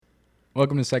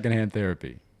Welcome to Secondhand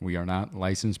Therapy. We are not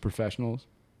licensed professionals.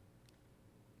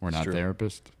 We're It's not true.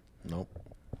 therapists. Nope.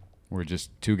 We're just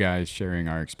two guys sharing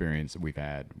our experience that we've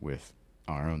had with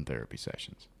our own therapy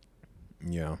sessions.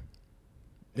 Yeah.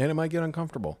 And it might get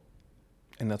uncomfortable.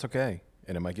 And that's okay.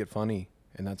 And it might get funny.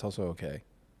 And that's also okay.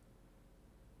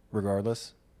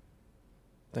 Regardless,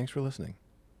 thanks for listening.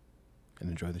 And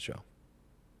enjoy the show.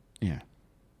 Yeah.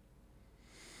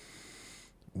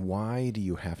 Why do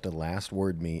you have to last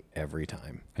word me every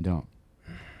time? I don't.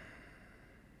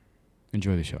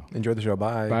 Enjoy the show. Enjoy the show.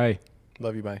 Bye. Bye.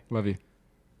 Love you. Bye. Love you.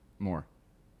 More.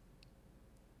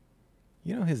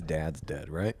 You know his dad's dead,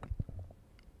 right?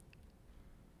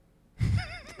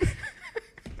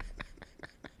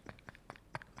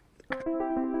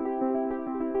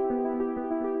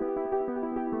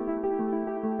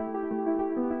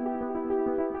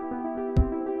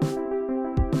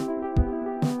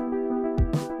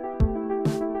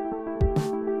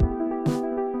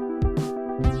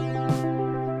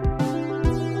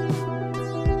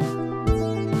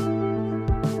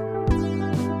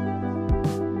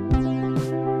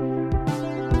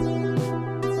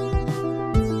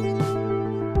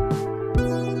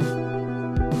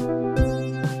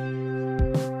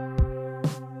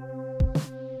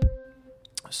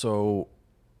 So,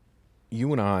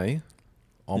 you and I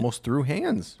almost threw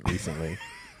hands recently.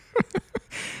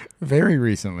 Very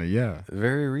recently, yeah.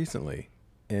 Very recently.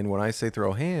 And when I say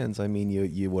throw hands, I mean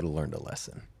you would have learned a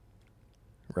lesson.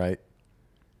 Right?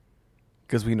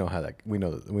 Because we know how that we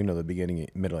know the beginning,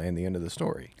 middle, and the end of the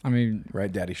story. I mean,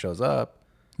 Right? Daddy shows up.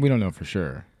 we don't know for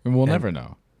sure. And we'll never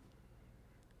know.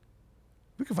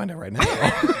 We can find out right now.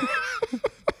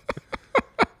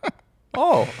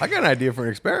 Oh, I got an idea for an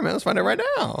experiment. Let's find out right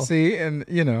now. See, and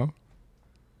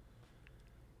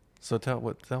So tell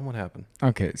them what happened.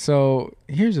 okay, so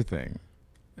here's the thing.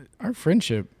 Our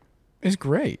friendship is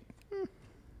great.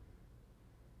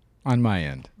 On my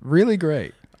end. Really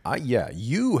great. Yeah,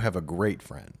 you have a great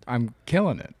friend. I'm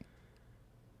killing it.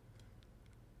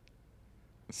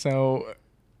 So,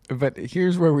 but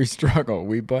here's where we struggle.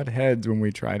 We butt heads when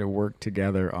we try to work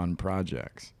together on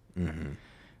projects.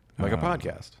 Like a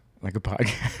podcast. Like a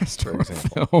podcast For or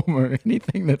example. a film or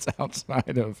anything that's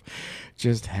outside of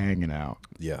just hanging out.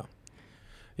 Yeah.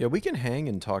 Yeah, we can hang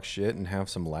and talk shit and have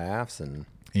some laughs and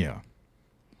Yeah.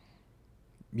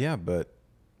 yeah, but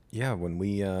yeah, when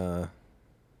we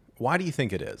why do you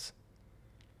think it is?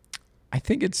 I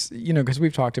think it's, because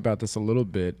we've talked about this a little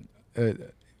bit,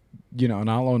 and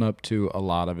I'll own up to a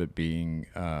lot of it being,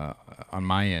 on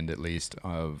my end at least,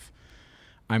 of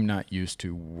I'm not used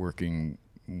to working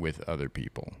with other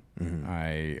people.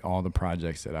 All the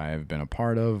projects that I have been a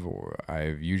part of, or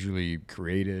I've usually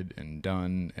created and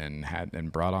done and had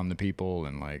and brought on the people,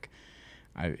 and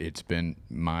it's been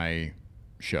my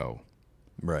show.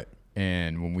 Right.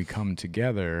 And when we come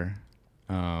together,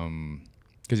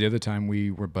 because the other time we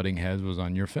were butting heads was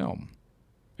on your film.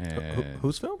 And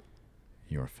Whose film?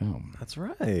 your film. That's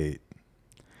right.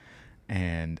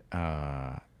 And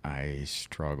I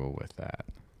struggle with that.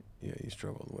 Yeah, you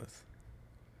struggled with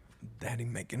Daddy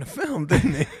making a film,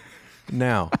 didn't he?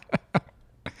 Now,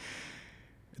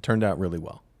 it turned out really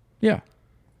well. Yeah.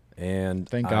 And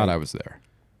Thank God I was there.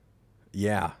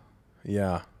 Yeah.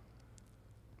 Yeah.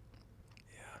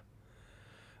 Yeah.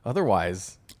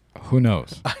 Otherwise, Who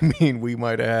knows? I mean, we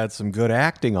might have had some good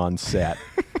acting on set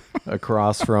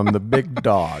across from the big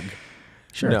dog.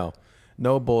 Sure.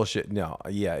 No bullshit. No.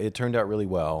 Yeah, it turned out really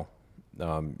well.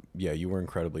 Yeah, you were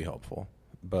incredibly helpful.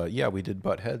 But yeah, we did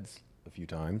butt heads a few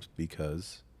times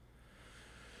because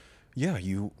yeah,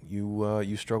 you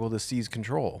struggle to seize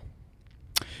control.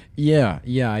 Yeah.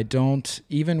 I don't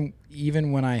even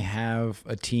when I have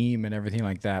a team and everything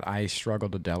like that, I struggle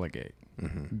to delegate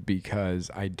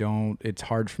because I don't. It's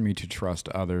hard for me to trust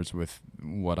others with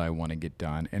what I want to get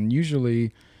done. And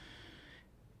usually,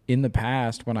 in the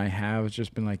past, when I have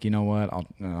just been like, you know what,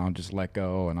 I'll just let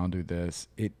go and I'll do this.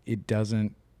 It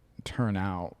doesn't turn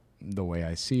out the way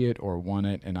I see it or want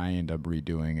it, and I end up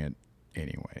redoing it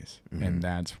anyways.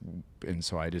 And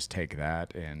so I just take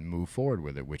that and move forward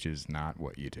with it, which is not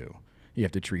what you do. You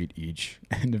have to treat each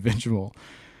individual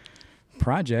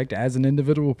project as an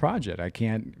individual project. I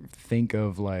can't think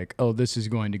of like, oh, this is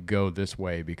going to go this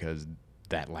way because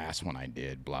that last one I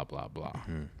did, blah, blah, blah.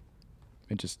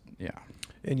 It just, yeah.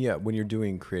 And yeah, when you're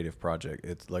doing creative project,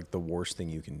 it's like the worst thing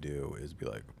you can do is be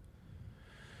like,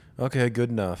 okay, good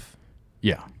enough.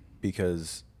 Yeah.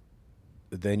 Because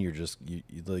then you're just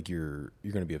you're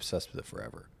going to be obsessed with it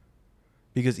forever.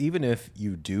 Because even if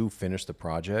you do finish the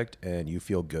project and you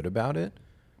feel good about it,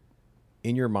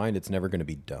 in your mind it's never going to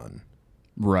be done.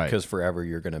 Right. Because forever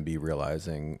you're going to be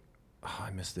realizing, oh,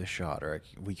 I missed this shot, or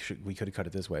we could have cut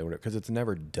it this way, because it's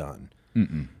never done.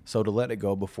 Mm-mm. So to let it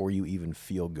go before you even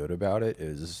feel good about it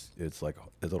it's like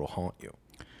it'll haunt you.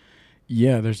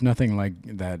 Yeah, there's nothing like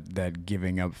that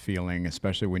giving up feeling,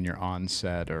 especially when you're on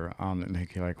set or on,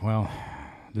 like, you're like, well,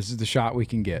 this is the shot we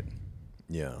can get.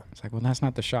 Yeah. It's like, well, that's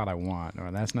not the shot I want, or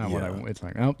that's not what I Yeah. want. It's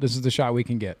like, oh, this is the shot we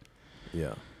can get.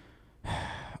 Yeah.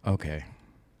 Okay.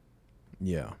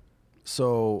 Yeah.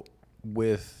 So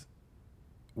with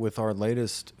our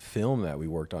latest film that we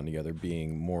worked on together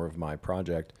being more of my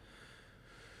project,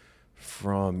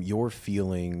 from your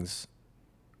feelings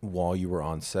while you were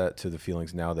on set to the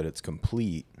feelings now that it's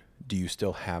complete, do you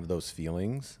still have those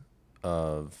feelings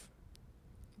of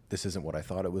this isn't what I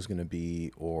thought it was going to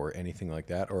be or anything like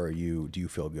that? Or do you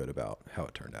feel good about how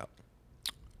it turned out?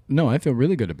 No, I feel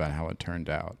really good about how it turned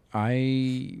out.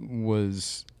 I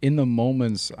was in the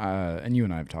moments, and you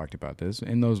and I have talked about this,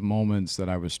 in those moments that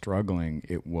I was struggling,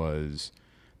 it was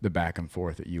the back and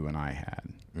forth that you and I had,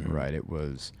 right? It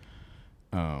was,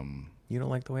 You don't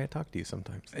like the way I talk to you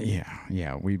sometimes. yeah,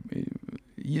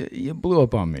 you blew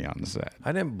up on me on the set.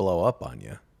 I didn't blow up on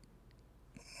you.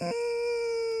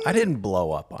 I didn't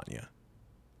blow up on you.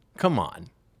 Come on.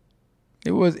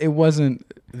 It wasn't.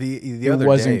 The It other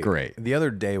wasn't day, great. The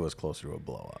other day was closer to a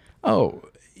blow up. Oh,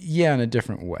 yeah, in a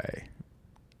different way.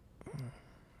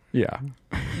 Yeah.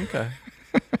 Okay.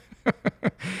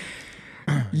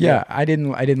 Yeah, I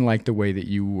didn't like the way that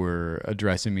you were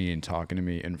addressing me and talking to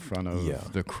me in front of Yeah.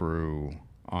 the crew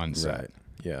on set. Right.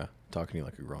 Yeah. Talking to you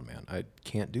like a grown man. I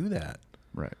can't do that.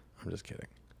 Right. I'm just kidding.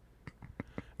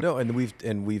 No, and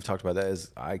we've talked about that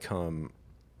as I come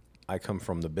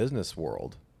from the business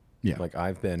world. Yeah. Like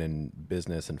I've been in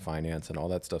business and finance and all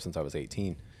that stuff since I was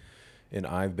 18. And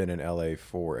I've been in LA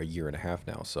for a year and a half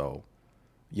now. So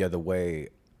yeah, the way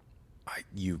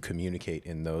you communicate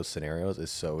in those scenarios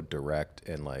is so direct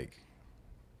and like,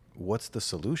 what's the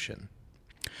solution?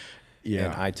 Yeah.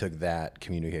 And I took that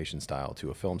communication style to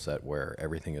a film set where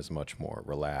everything is much more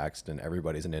relaxed and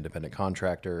everybody's an independent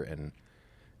contractor. And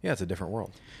yeah, it's a different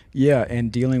world. Yeah,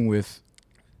 and dealing with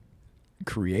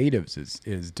creatives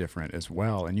is different as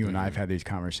well. And you and I have had these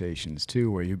conversations too,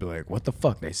 where you'd be like, "What the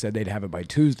fuck? They said they'd have it by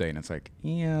Tuesday," and it's like,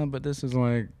 "Yeah, but this is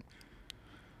like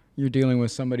you're dealing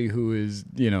with somebody who is,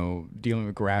 dealing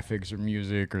with graphics or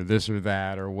music or this or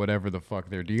that or whatever the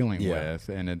fuck they're dealing Yeah. with,"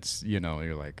 and it's, you're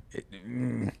like,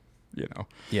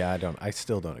 Yeah, I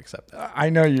still don't accept that.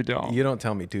 I know you don't. You don't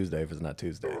tell me Tuesday if it's not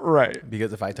Tuesday. Right.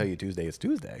 Because if I tell you Tuesday, it's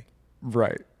Tuesday.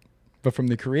 Right. But from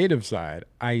the creative side,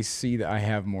 I see that I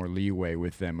have more leeway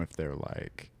with them if they're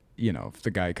like, if the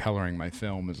guy coloring my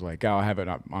film is like, "Oh, I'll have it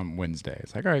up on Wednesday."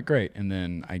 It's like, all right, great. And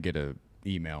then I get a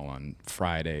email on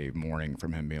Friday morning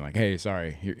from him being like, "Hey, sorry,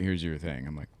 here's your thing."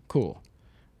 I'm like, cool.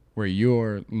 Where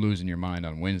you're losing your mind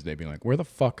on Wednesday being like, where the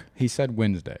fuck? He said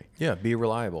Wednesday. Yeah, be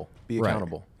reliable. Be Right.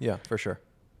 accountable. Yeah, for sure.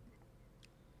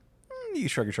 You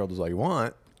shrug your shoulders all you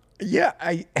want. Yeah.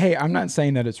 Hey, I'm not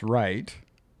saying that it's right.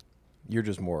 You're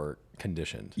just more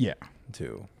conditioned Yeah.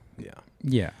 to, yeah.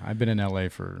 Yeah, I've been in LA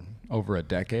for over a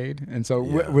decade, and so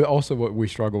Yeah. also what we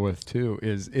struggle with too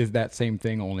is that same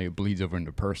thing, only it bleeds over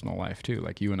into personal life too.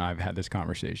 Like you and I have had this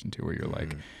conversation too, where you're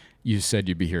like, you said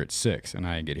you'd be here at 6, and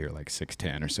I get here like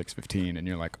 6:10 or 6:15, and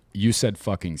you're like, you said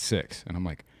fucking 6, and I'm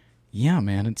like, yeah,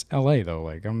 man, it's LA though.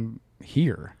 Like I'm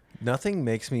here. Nothing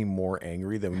makes me more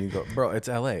angry than when you go, bro, it's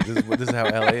LA. This is how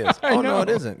LA is. Oh, no, it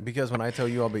isn't. Because when I tell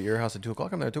you I'll be at your house at 2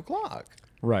 o'clock, I'm there at 2 o'clock.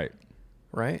 Right.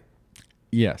 Right?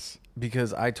 Yes.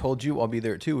 Because I told you I'll be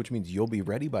there at 2, which means you'll be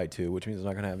ready by 2, which means I'm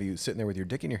not going to have you sitting there with your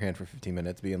dick in your hand for 15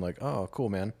 minutes being like, oh, cool,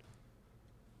 man.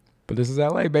 But this is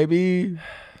LA, baby.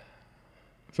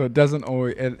 So it doesn't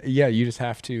always, yeah, you just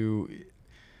have to,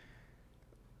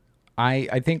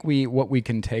 I think what we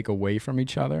can take away from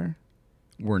each other,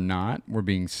 we're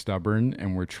being stubborn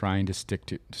and we're trying to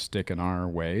stick in our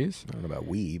ways. I don't know about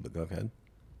we, but go ahead.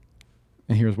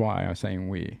 And here's why I'm saying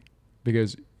we,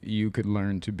 because you could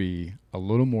learn to be a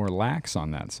little more lax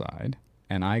on that side,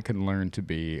 and I could learn to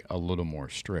be a little more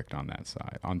strict on that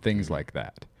side, on things like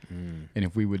that. And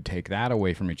if we would take that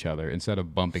away from each other, instead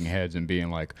of bumping heads and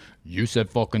being like, you said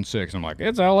fucking 6, I'm like,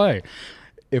 it's LA.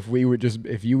 If you would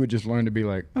just learn to be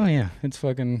like, oh yeah, it's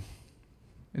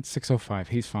 6:05,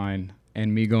 he's fine.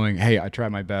 And me going, hey, I tried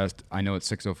my best. I know it's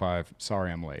 6:05.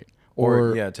 Sorry, I'm late.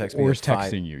 Or text me. Or at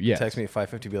texting you. Yes. Text me at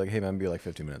 5:50. Be like, hey man, be like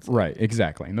 15 minutes late. Right.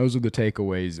 Exactly. And those are the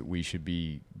takeaways that we should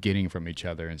be getting from each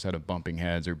other instead of bumping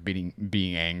heads or being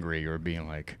angry or being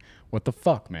like, what the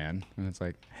fuck, man? And it's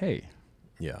like, hey.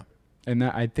 Yeah. And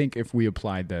I think if we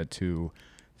applied that to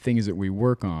things that we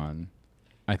work on,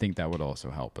 I think that would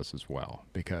also help us as well.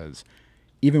 Because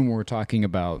even when we're talking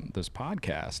about this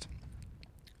podcast,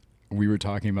 we were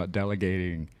talking about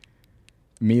delegating,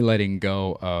 me letting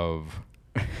go of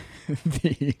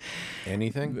the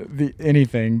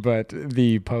anything but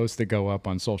the posts that go up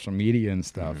on social media and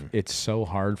stuff. It's so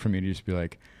hard for me to just be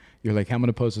like, you're like, I'm going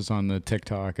to post this on the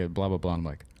TikTok at blah, blah, blah. I'm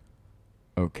like,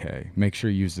 okay, make sure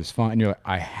you use this font. And you're like,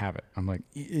 I have it. I'm like,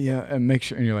 yeah, and make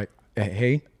sure. And you're like,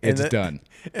 hey, it's done.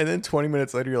 And then 20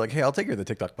 minutes later, you're like, hey, I'll take care of the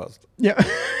TikTok post. Yeah.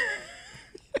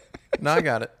 No, I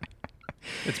got it.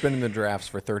 It's been in the drafts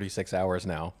for 36 hours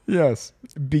now. Yes.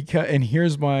 And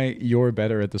here's why you're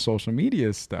better at the social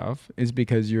media stuff is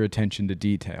because your attention to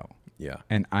detail. Yeah.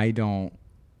 And I don't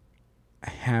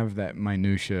have that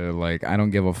minutia. Like, I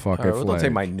don't give a fuck if don't say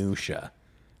minutia.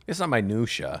 It's not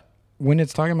minutia. When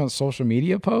it's talking about social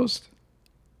media posts,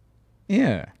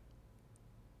 yeah.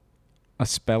 A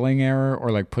spelling error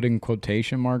or like putting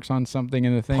quotation marks on something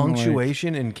in the thing.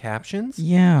 Punctuation in captions?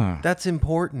 Yeah. That's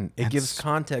important. It gives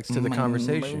context to the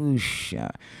conversation.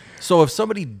 Minutia. So if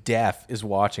somebody deaf is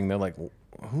watching, they're like,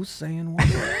 who's saying what?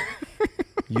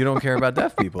 You don't care about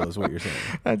deaf people is what you're saying.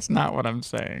 That's not what I'm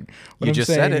saying. What You I'm just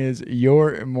saying said it. is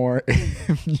you're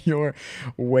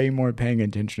way more paying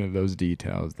attention to those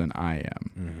details than I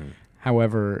am. Mm-hmm.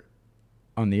 However,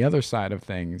 on the other side of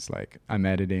things, like I'm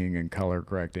editing and color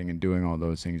correcting and doing all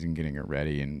those things and getting it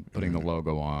ready and putting the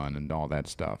logo on and all that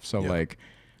stuff. So like,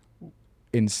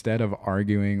 instead of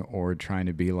arguing or trying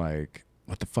to be like,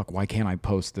 what the fuck, why can't I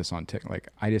post this on TikTok? Like,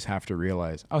 I just have to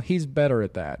realize, oh, he's better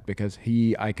at that because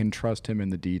I can trust him in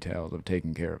the details of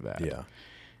taking care of that. Yeah.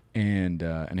 And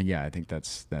yeah, I think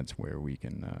that's where we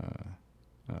can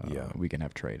we can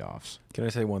have trade-offs. Can I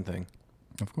say one thing?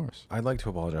 Of course. I'd like to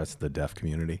apologize to the deaf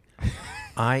community.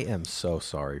 I am so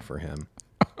sorry for him.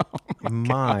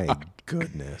 My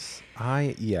goodness.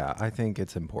 I think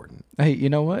it's important Hey, you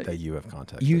know what? that you have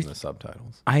context in the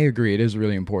subtitles. I agree. It is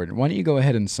really important. Why don't you go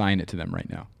ahead and sign it to them right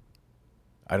now?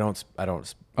 I don't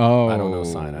Oh, know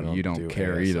sign. You don't do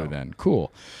care ASL. either then.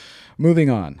 Cool. Moving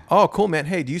on. Oh, cool, man.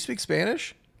 Hey, do you speak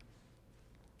Spanish?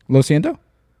 Lo siento?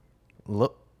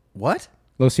 What?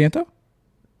 Lo siento?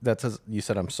 That says you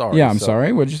said I'm sorry. Yeah, I'm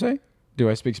sorry. What did you say?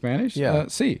 Do I speak Spanish? Yeah.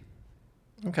 Sí.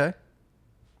 Okay.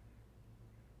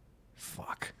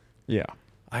 Fuck. Yeah.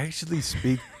 I actually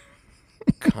speak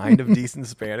kind of decent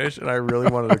Spanish, and I really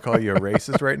wanted to call you a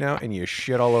racist right now, and you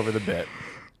shit all over the bit.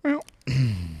 Well.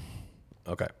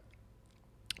 Okay.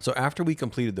 So after we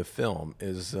completed the film,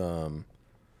 and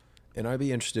I'd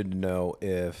be interested to know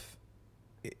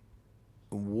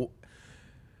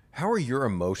how are your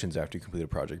emotions after you complete a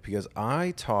project? Because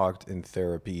I talked in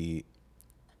therapy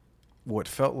what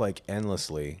felt like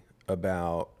endlessly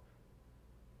about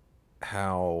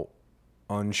how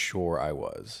unsure I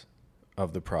was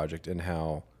of the project and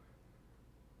how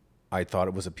I thought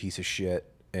it was a piece of shit,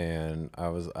 and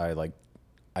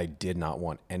I did not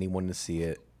want anyone to see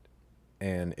it,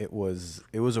 and it was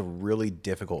a really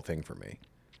difficult thing for me.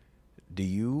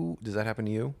 Does that happen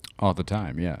to you? All the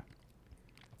time, yeah.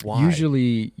 Why?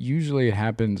 Usually it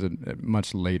happens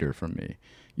much later for me.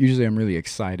 Usually I'm really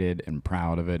excited and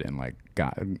proud of it and like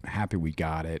happy we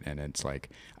got it, and it's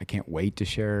like I can't wait to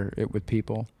share it with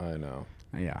people. I know.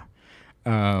 Yeah.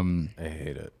 I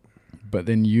hate it. But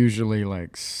then usually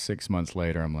like 6 months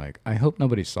later, I'm like, I hope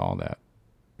nobody saw that.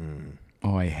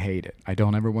 Oh, I hate it. I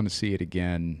don't ever want to see it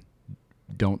again.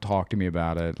 Don't talk to me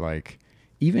about it. Like,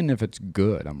 even if it's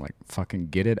good, I'm like, fucking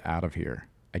get it out of here.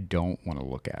 I don't want to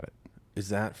look at it. Is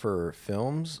that for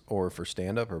films or for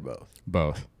stand-up or both?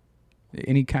 Both.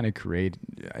 Any kind of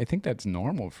I think that's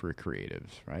normal for creatives,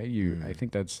 right? I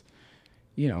think that's,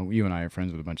 you and I are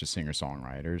friends with a bunch of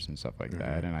singer-songwriters and stuff like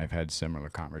that, and I've had similar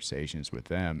conversations with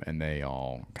them, and they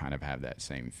all kind of have that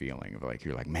same feeling of like,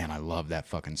 you're like, man, I love that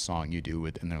fucking song you do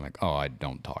with, and they're like, oh,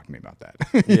 don't talk to me about that.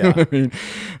 You know what I mean?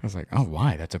 I was like, oh,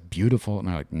 why? That's a beautiful, and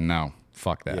they're like, no,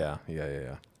 fuck that.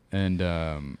 Yeah. And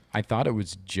I thought it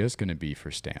was just going to be for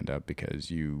stand-up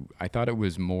because I thought it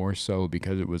was more so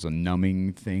because it was a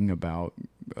numbing thing about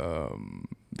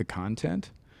the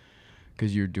content,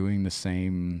 because you're doing the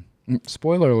same,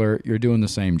 spoiler alert, you're doing the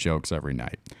same jokes every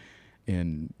night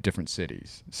in different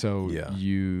cities. So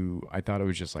I thought it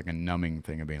was just like a numbing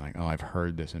thing of being like, oh, I've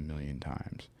heard this a million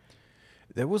times.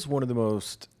 That was one of the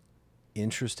most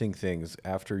interesting things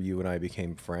after you and I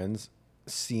became friends,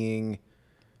 seeing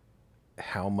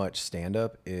how much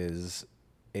stand-up is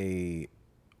a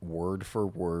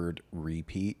word-for-word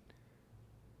repeat.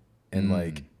 And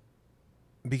like,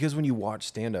 because when you watch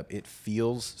stand-up, it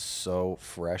feels so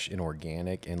fresh and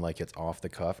organic and like it's off the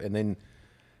cuff. And then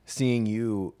seeing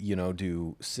you,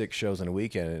 do 6 shows in a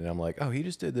weekend, and I'm like, oh, he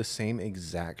just did the same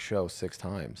exact show 6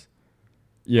 times.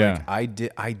 Yeah.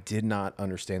 Like, I did not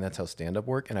understand that's how stand-up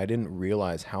worked, and I didn't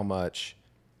realize how much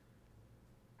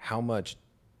how much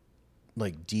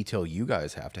like detail you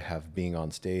guys have to have being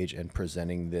on stage and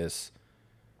presenting this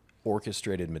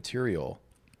orchestrated material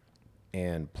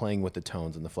and playing with the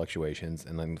tones and the fluctuations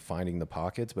and then finding the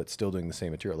pockets, but still doing the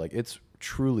same material. Like, it's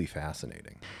truly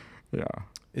fascinating. Yeah.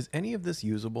 Is any of this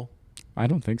usable? I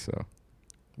don't think so.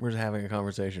 We're just having a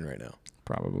conversation right now.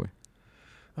 Probably.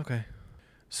 Okay.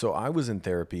 So I was in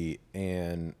therapy,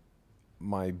 and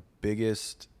my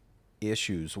biggest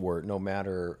issues were no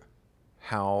matter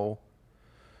how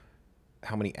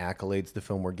many accolades the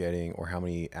film were getting or how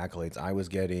many accolades I was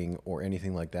getting or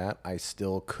anything like that, I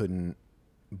still couldn't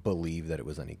believe that it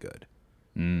was any good.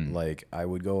 Like, I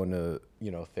would go into,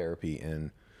 therapy,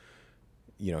 and,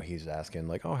 he's asking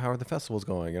like, oh, how are the festivals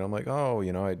going? And I'm like, oh,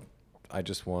 I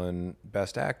just won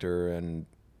Best Actor and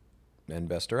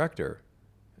Best Director.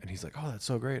 And he's like, oh, that's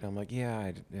so great. I'm like,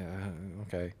 yeah,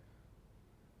 okay.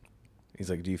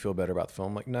 He's like, do you feel better about the film?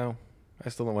 I'm like, no, I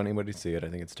still don't want anybody to see it. I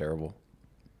think it's terrible.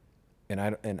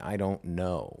 And I don't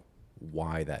know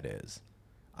why that is.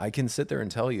 I can sit there and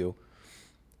tell you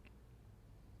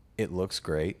it looks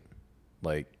great.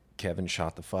 Like, Kevin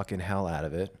shot the fucking hell out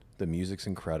of it. The music's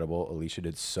incredible. Alicia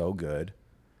did so good.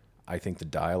 I think the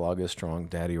dialogue is strong.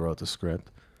 Daddy wrote the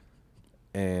script.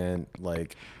 And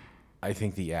like, I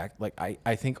think the act, like,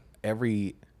 I think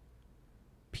every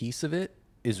piece of it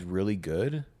is really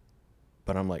good,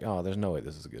 but I'm like, oh, there's no way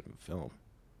this is a good film.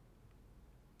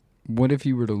 What if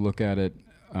you were to look at it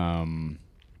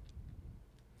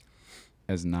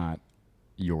as not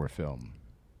your film?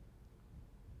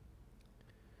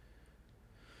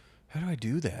 How do I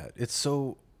do that? It's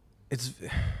such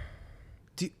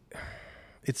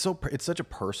a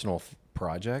personal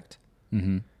project.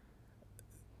 Mm-hmm.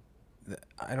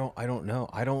 I don't know.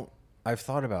 I've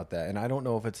thought about that, and I don't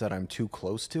know if it's that I'm too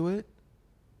close to it,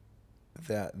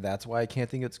 that's why I can't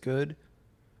think it's good,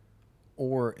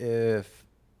 or if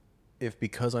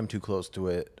because I'm too close to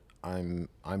it, I'm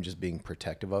just being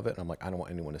protective of it, and I'm like, I don't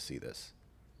want anyone to see this.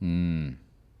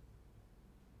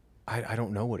 I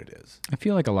don't know what it is. I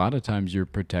feel like a lot of times you're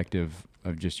protective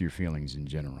of just your feelings in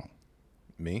general.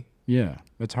 Me? Yeah.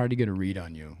 It's hard to get a read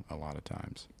on you a lot of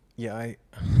times. Yeah,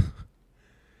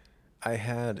 I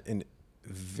had a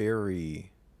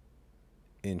very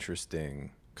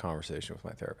interesting conversation with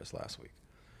my therapist last week.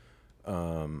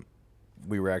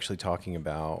 We were actually talking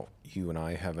about you and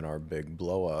I having our big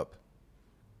blow up,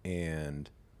 and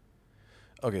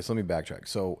okay, so let me backtrack.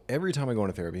 So every time I go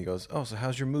into therapy, he goes, oh, so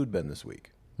how's your mood been this week?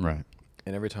 Right.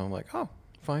 And every time I'm like, oh,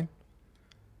 fine.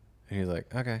 And he's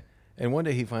like, okay. And one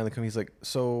day he finally comes, he's like,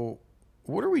 so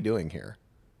what are we doing here?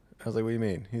 I was like, what do you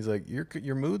mean? He's like,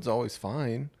 your mood's always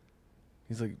fine.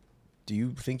 He's like, do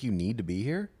you think you need to be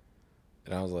here?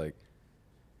 And I was like,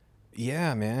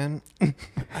 yeah, man,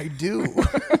 I do.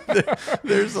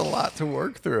 There's a lot to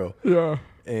work through. Yeah.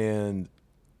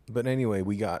 But anyway,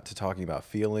 we got to talking about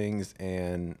feelings,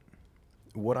 and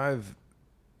what I've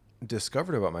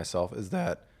discovered about myself is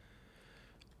that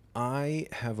I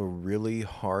have a really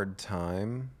hard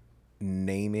time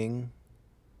naming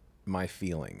my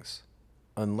feelings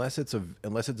unless it's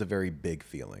a very big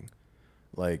feeling.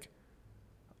 Like,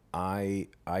 I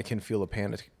can feel a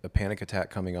panic attack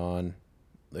coming on.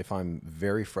 If I'm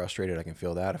very frustrated, I can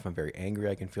feel that. If I'm very angry,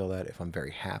 I can feel that. If I'm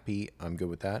very happy, I'm good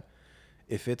with that.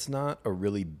 If it's not a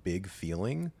really big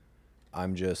feeling,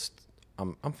 I'm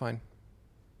fine.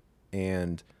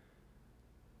 And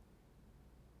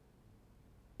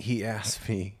he asked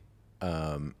me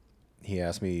if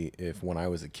when I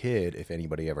was a kid, if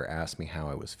anybody ever asked me how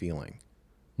I was feeling.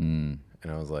 And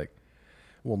I was like,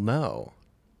 well, no.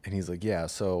 And he's like, yeah,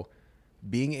 so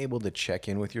being able to check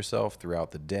in with yourself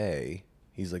throughout the day,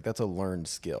 he's like, that's a learned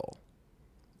skill.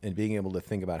 And being able to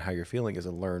think about how you're feeling is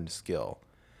a learned skill.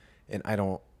 And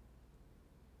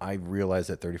I realized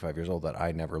at 35 years old that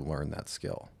I never learned that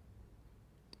skill.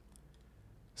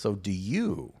 So do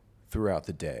you, throughout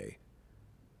the day,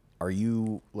 are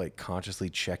you like consciously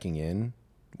checking in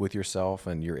with yourself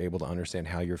and you're able to understand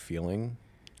how you're feeling?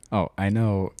 Oh, I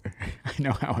know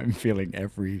how I'm feeling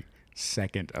every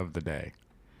second of the day.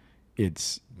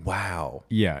 It's wow.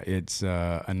 Yeah, it's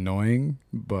annoying,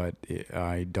 but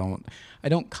I don't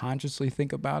consciously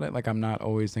think about it. Like, I'm not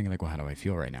always thinking like, well, how do I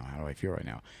feel right now? How do I feel right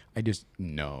now? I just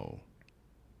know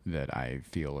that I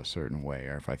feel a certain way,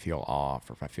 or if I feel off,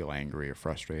 or if I feel angry or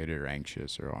frustrated or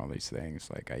anxious or all these things.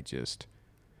 Like, I'm just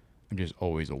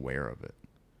always aware of it.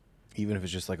 Even if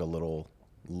it's just like a little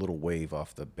wave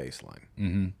off the baseline.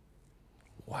 Mm-hmm.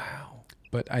 Wow.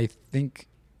 But I think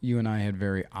you and I had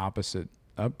very opposite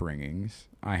upbringings.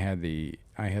 I had the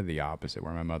opposite,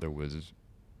 where my mother was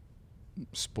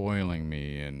spoiling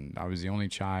me, and I was the only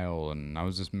child, and I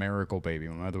was this miracle baby.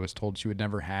 My mother was told she would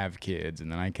never have kids,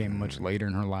 and then I came much later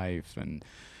in her life, and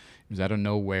it was out of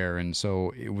nowhere. And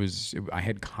so I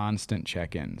had constant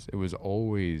check-ins. It was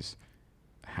always,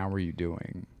 how are you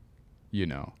doing? You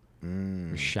know,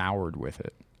 showered with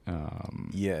it.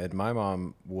 Yeah, and my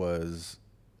mom was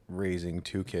raising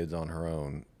 2 kids on her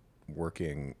own,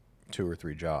 working 2 or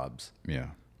 3 jobs. Yeah.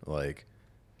 Like,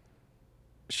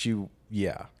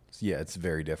 yeah, it's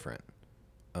very different.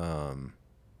 Wow.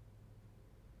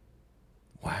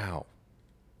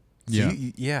 Yeah.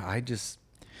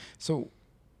 So, So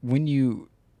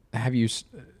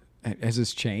has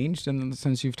this changed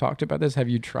since you've talked about this? Have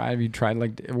you tried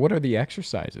like, what are the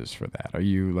exercises for that? Are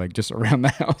you like just around the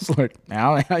house like,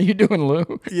 how you doing,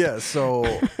 Lou? yeah, so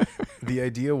the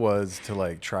idea was to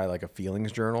like try like a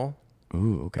feelings journal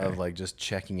Ooh, okay. of like just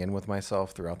checking in with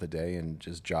myself throughout the day and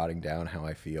just jotting down how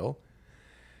I feel.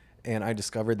 And I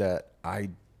discovered that I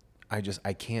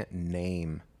can't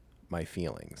name my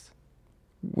feelings.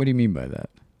 What do you mean by that?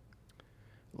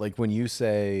 Like when you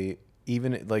say,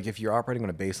 even like if you're operating on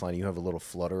a baseline, you have a little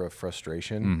flutter of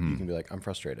frustration. You can be like, I'm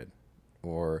frustrated,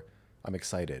 or I'm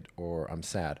excited, or I'm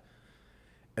sad.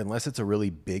 Unless it's a really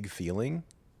big feeling,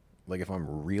 like if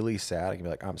I'm really sad, I can be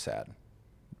like, I'm sad.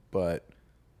 But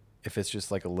if it's just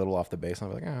like a little off the baseline,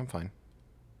 I'm like, I'm fine.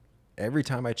 Every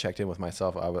time I checked in with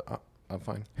myself, I'm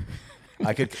fine.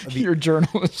 I could. Your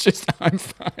journal is just, I'm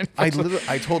fine. I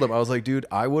told him, I was like, dude,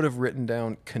 I would have written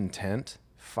down content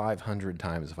 500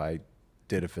 times if I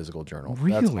did a physical journal.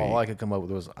 That's Really? all I could come up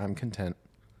with was, I'm content.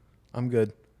 I'm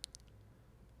good.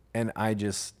 And Are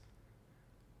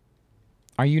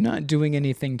you not doing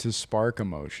anything to spark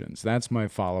emotions? That's my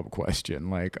follow-up question.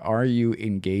 Like, are you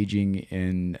engaging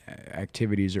in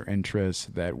activities or interests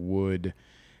that would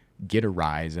get a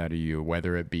rise out of you,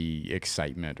 whether it be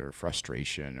excitement or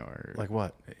frustration or like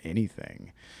what?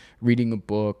 anything? Reading a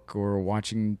book or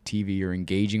watching TV or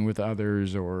engaging with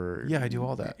others or... Yeah, I do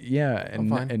all that. Yeah, I'm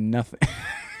fine. and nothing...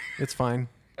 It's fine.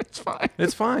 It's fine.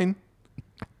 It's fine.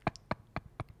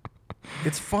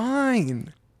 It's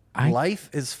fine.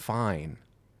 Life is fine.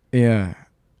 Yeah.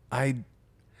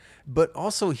 But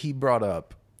also he brought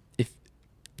up,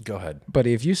 go ahead. But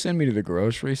if you send me to the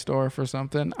grocery store for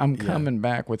something, I'm coming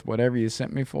back with whatever you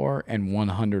sent me for and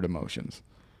 100 emotions.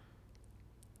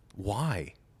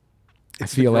 Why? I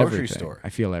It's feel the grocery everything. store. I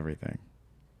feel everything.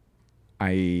 I'll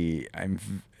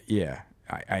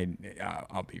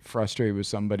be frustrated with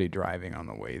somebody driving on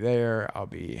the way there. I'll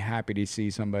be happy to see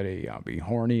somebody. I'll be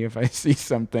horny if I see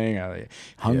something. I'll be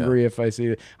hungry if I see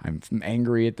it. I'm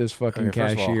angry at this fucking Okay,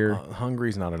 first of all, cashier.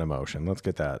 hungry's not an emotion. Let's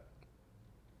get that.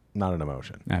 Not an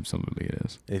emotion. Absolutely it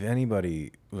is. If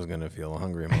anybody was going to feel a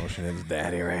hungry emotion, it's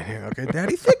daddy right here. Okay,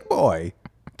 daddy thick boy.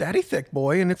 Daddy thick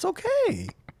boy, and it's okay.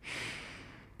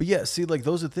 But yeah, see, like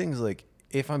those are things like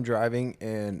if I'm driving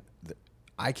and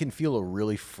I can feel a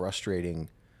really frustrating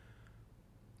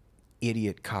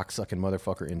idiot cocksucking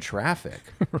motherfucker in traffic.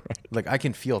 Right. Like I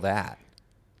can feel that.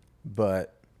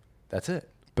 But that's it.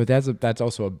 But that's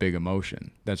also a big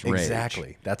emotion. That's rage.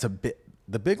 Exactly. That's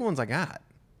the big ones I got.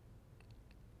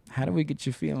 How do we get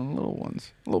you feeling little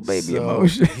ones? Little baby So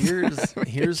emotions.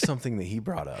 here's something that he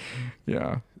brought up.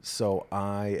 Yeah. So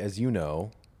as you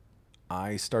know,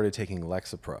 I started taking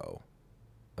Lexapro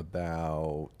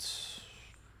about,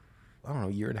 I don't know,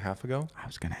 a year and a half ago. I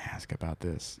was going to ask about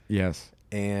this. Yes.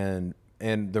 And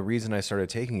the reason I started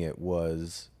taking it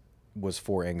was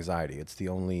for anxiety. It's the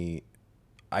only,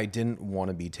 I didn't want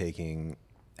to be taking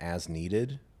as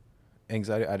needed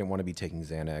anxiety. I didn't want to be taking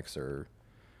Xanax or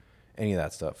any of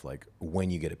that stuff, like when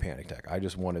you get a panic attack. I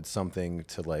just wanted something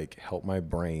to like help my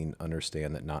brain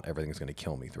understand that not everything is going to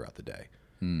kill me throughout the day.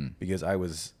 Because I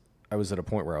was at a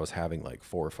point where I was having like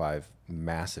 4 or 5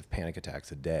 massive panic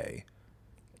attacks a day,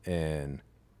 and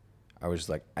I was just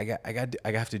like, I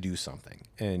have to do something.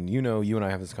 And you and I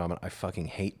have this comment. I fucking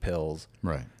hate pills.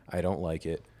 Right. I don't like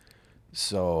it.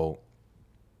 So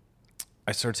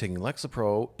I started taking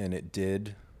Lexapro, and it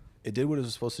did what it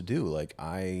was supposed to do. Like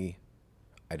I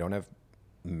don't have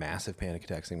massive panic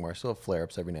attacks anymore. I still have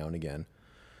flare-ups every now and again.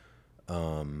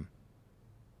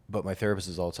 But my therapist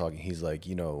is all talking. He's like,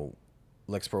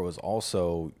 Lexapro is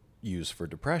also used for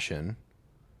depression.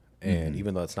 And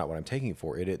even though that's not what I'm taking it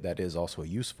for, that is also a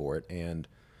use for it. And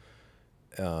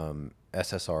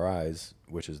SSRIs,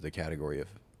 which is the category of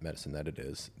medicine that it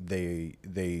is,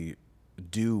 they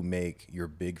do make your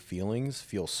big feelings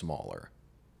feel smaller.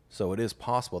 So it is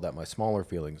possible that my smaller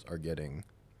feelings are getting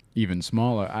even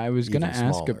smaller. I was going to Even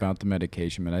ask smaller. about the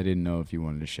medication, but I didn't know if you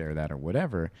wanted to share that or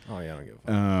whatever. Oh yeah, I don't give a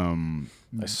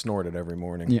fuck. I snort it every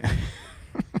morning. Yeah.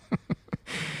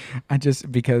 I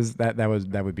just because that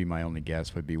would be my only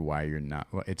guess would be why you're not.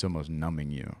 Well, it's almost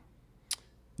numbing you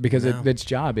because No. its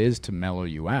job is to mellow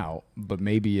you out, but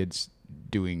maybe it's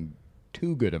doing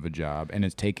too good of a job and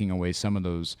it's taking away some of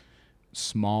those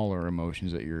smaller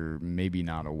emotions that you're maybe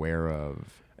not aware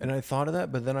of. And I thought of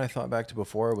that, but then I thought back to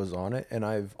before I was on it, and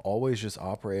I've always just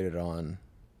operated on,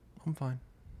 I'm fine.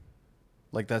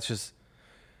 Like that's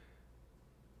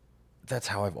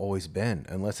how I've always been.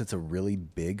 Unless it's a really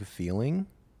big feeling,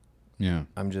 Yeah.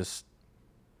 I'm just,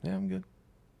 yeah, I'm good.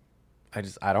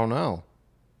 I don't know.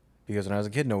 Because when I was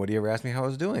a kid, nobody ever asked me how I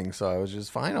was doing. So I was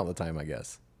just fine all the time, I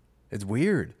guess. It's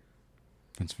weird.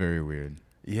 It's very weird.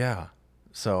 Yeah.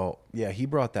 So, yeah, he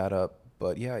brought that up.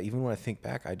 But yeah, even when I think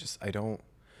back, I don't.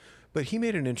 But he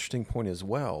made an interesting point as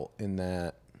well in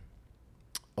that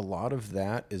a lot of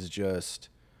that is just,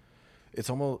 it's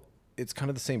kind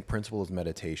of the same principle as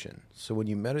meditation. So when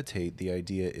you meditate, the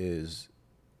idea is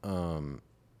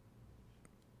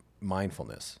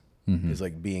mindfulness. Is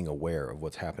like being aware of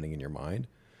what's happening in your mind.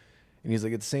 And he's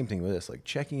like, it's the same thing with this. Like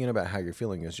checking in about how you're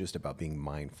feeling is just about being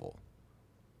mindful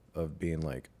of being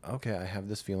like, okay, I have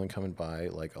this feeling coming by,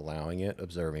 like allowing it,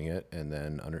 observing it, and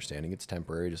then understanding it's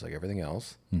temporary, just like everything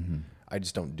else. I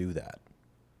just don't do that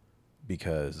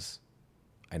because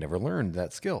I never learned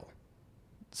that skill.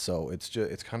 So it's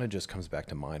kind of just comes back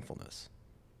to mindfulness.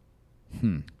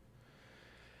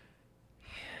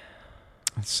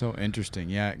 That's so interesting.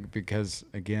 Yeah, because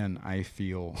again, I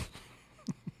feel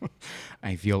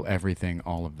I feel everything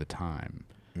all of the time.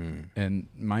 And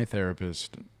my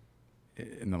therapist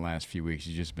in the last few weeks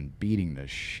has just been beating the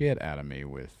shit out of me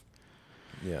with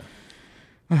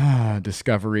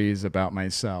discoveries about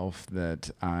myself that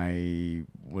I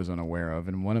was unaware of,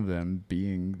 and one of them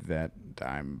being that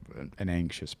I'm an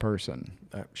anxious person.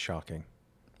 Shocking.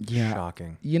 Yeah.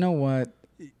 Shocking. You know what?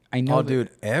 I know Oh, dude,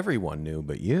 everyone knew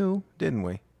but you, didn't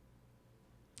we?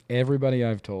 everybody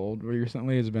I've told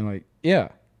recently has been like, yeah.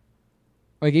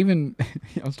 Like even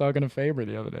I was talking to Faber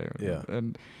the other day. Yeah.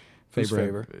 And Who's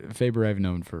Faber I've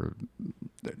known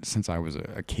since I was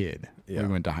a kid. Yeah. We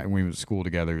went to school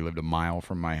together. We lived a mile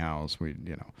from my house.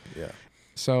 Yeah.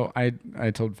 So I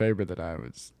told Faber that I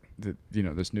was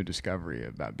this new discovery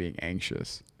about being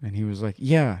anxious, and he was like,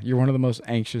 "Yeah, you're one of the most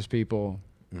anxious people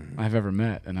I've ever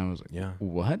met." And I was like, Yeah.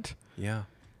 "What?" Yeah.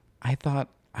 I thought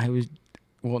I was.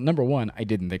 Well, number one, I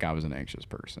didn't think I was an anxious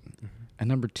person, and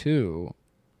number two,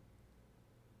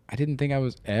 I didn't think I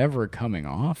was ever coming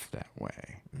off that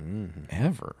way,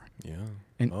 ever. Yeah.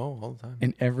 And all the time.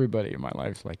 And everybody in my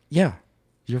life's like, "Yeah,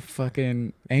 you're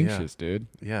fucking anxious, dude."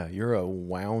 Yeah, you're a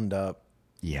wound up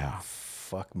Yeah.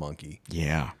 fuck monkey.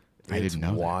 Yeah. I It's didn't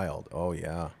know that. wild. Oh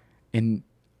yeah. And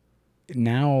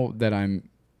now that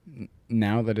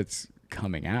it's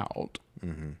coming out,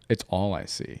 it's all I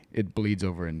see. It bleeds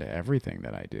over into everything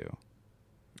that I do.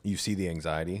 You see the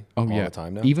anxiety Oh, all yeah. the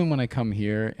time now? Even when I come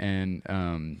here and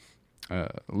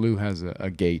Lou has a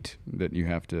gate that you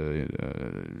have to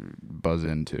buzz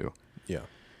into. Yeah.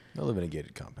 I live in a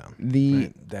gated compound.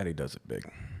 The Daddy does it big.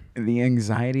 the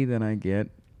anxiety that I get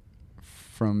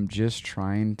from just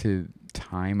trying to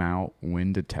time out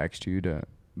when to text you to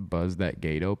buzz that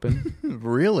gate open.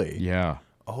 Really? Yeah.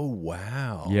 Oh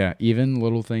wow. Yeah. Even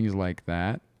little things like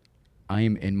that, I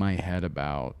am in my head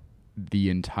about the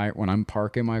entire, when I'm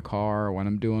parking my car, when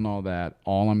I'm doing all that,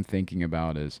 all I'm thinking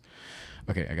about is,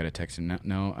 okay, I got to text him.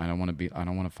 No, I don't want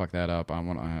to fuck that up.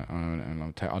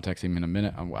 I'll text him in a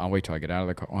minute. I'll wait till I get out of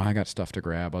the car. Oh, I got stuff to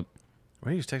grab. Why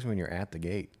don't you just text me when you're at the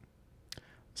gate?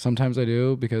 Sometimes I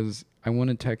do because I want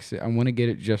to text it. I want to get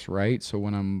it just right. So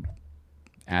when I'm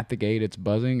at the gate, it's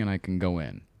buzzing and I can go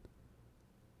in.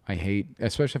 I hate,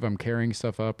 especially if I'm carrying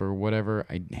stuff up or whatever,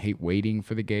 I hate waiting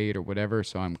for the gate or whatever.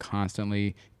 So I'm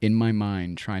constantly in my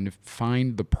mind trying to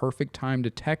find the perfect time to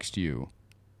text you.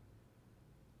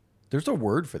 There's a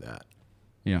word for that.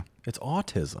 Yeah. It's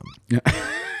autism. Yeah.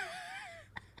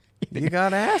 You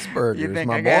got Asperger's, You think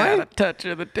my I boy. got a touch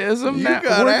of the tism? You got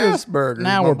Asperger's,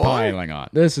 Now my we're boy. piling on.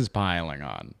 This is piling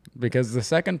on because the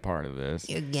second part of this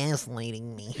You're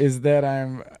gaslighting me. is that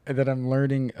I'm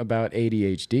learning about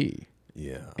ADHD.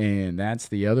 Yeah. And that's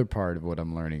the other part of what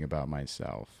I'm learning about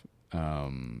myself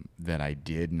that I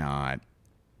did not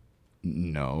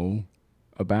know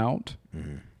about.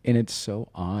 And it's so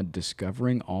odd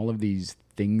discovering all of these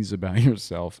things about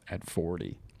yourself at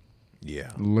 40.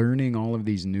 Yeah. Learning all of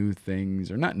these new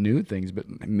things, or not new things,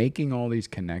 but making all these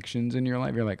connections in your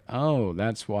life. You're like, oh,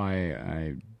 that's why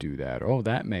I do that. Oh,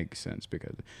 that makes sense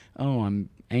because, oh, I'm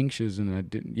anxious and I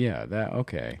didn't. Yeah, that,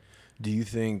 okay. Do you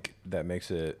think that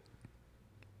makes it,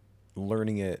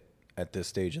 learning it at this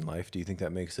stage in life, do you think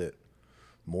that makes it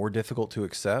more difficult to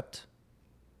accept?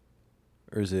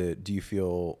 Or do you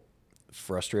feel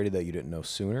frustrated that you didn't know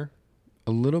sooner?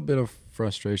 A little bit of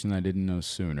frustration that I didn't know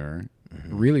sooner.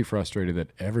 Really frustrated that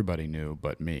everybody knew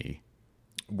but me.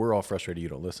 We're all frustrated you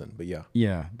don't listen, but yeah.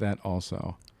 Yeah, that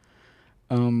also.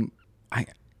 I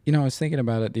was thinking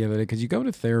about it the other day because you go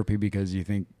to therapy because you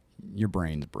think your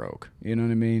brain's broke. You know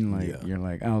what I mean? Like you're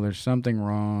like, oh, there's something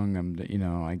wrong.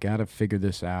 I got to figure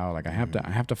this out. Like I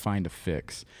have to find a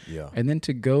fix. Yeah. And then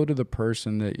to go to the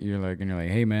person that you're like,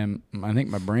 hey man, I think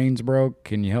my brain's broke.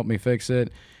 Can you help me fix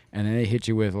it? And then they hit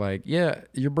you with like, yeah,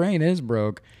 your brain is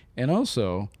broke, and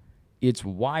also it's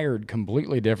wired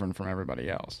completely different from everybody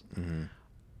else. Mm-hmm.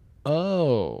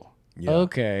 Oh, Yeah.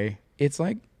 okay. It's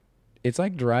like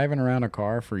driving around a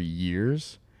car for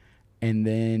years, and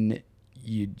then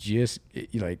you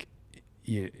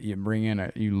bring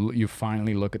in you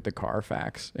finally look at the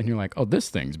Carfax, and you're like, oh, this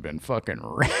thing's been fucking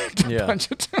wrecked a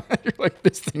bunch of times. You're like,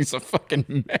 this thing's a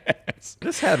fucking mess.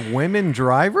 This had women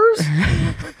drivers?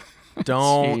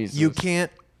 Don't. Jesus. You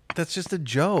can't. That's just a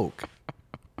joke.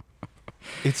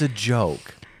 It's a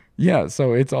joke. Yeah,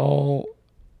 so it's all.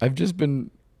 I've just been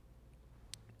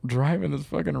driving this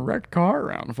fucking wrecked car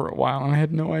around for a while, and I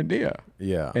had no idea.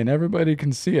 Yeah. And everybody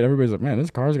can see it. Everybody's like, man, this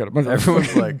car's got a bunch of Everyone's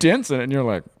fucking like, dents in it. And you're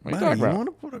like, what are you talking about? want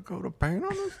to put a coat of paint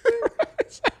on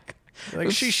this thing?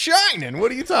 Like, she's shining.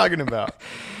 What are you talking about?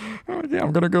 Oh, yeah,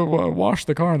 I'm going to go wash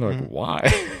the car. And they're like, why?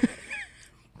 You're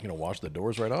going to wash the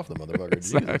doors right off the motherfucker.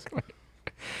 Exactly.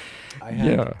 I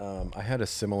had a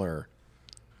similar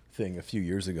thing a few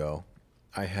years ago.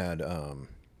 I had,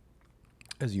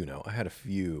 as you know, I had a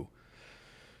few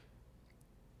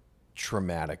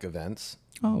traumatic events.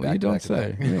 Oh, you don't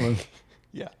say. Really?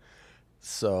 Yeah.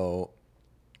 So,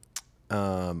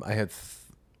 I had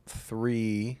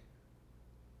three.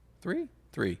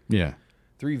 Yeah.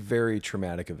 Three very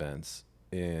traumatic events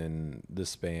in the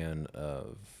span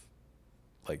of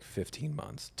like 15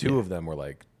 months. Two of them were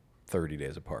like 30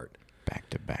 days apart. Back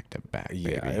to back to back,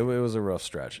 baby. Yeah, it was a rough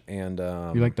stretch. And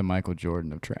you're like the Michael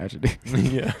Jordan of tragedy.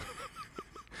 yeah.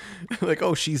 Like,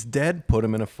 oh, she's dead? Put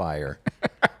him in a fire.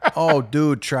 Oh,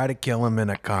 dude, try to kill him in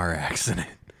a car accident.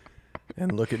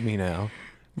 And look at me now.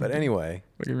 But anyway.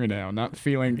 Look at me now, not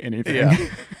feeling anything. Yeah.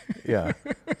 Yeah.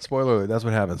 Spoiler alert, that's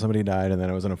what happened. Somebody died, and then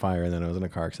I was in a fire, and then I was in a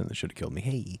car accident that should have killed me.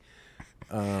 Hey.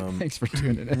 Thanks for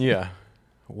tuning in. Yeah.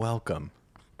 Welcome.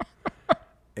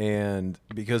 And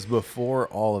because before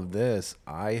all of this,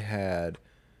 I had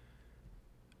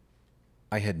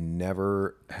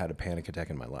never had a panic attack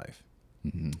in my life.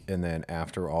 Mm-hmm. And then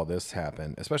after all this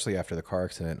happened, especially after the car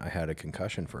accident, I had a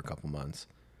concussion for a couple months.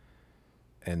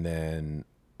 And then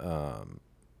I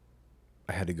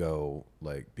had to go,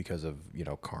 like, because of,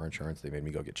 car insurance, they made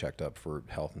me go get checked up for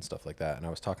health and stuff like that. And I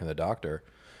was talking to the doctor,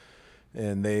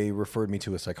 and they referred me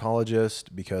to a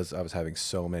psychologist because I was having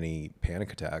so many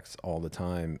panic attacks all the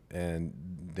time. And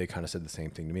they kind of said the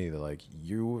same thing to me. They're like,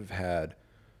 you've had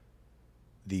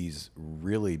these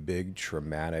really big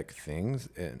traumatic things,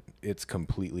 and it's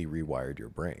completely rewired your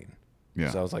brain.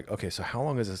 Yeah. So I was like, okay, so how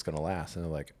long is this going to last? And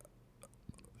they're like,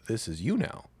 this is you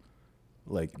now.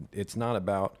 Like, it's not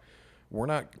about, we're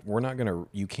not going to,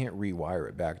 you can't rewire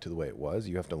it back to the way it was.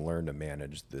 You have to learn to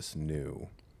manage this new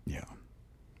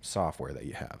software that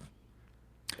you have.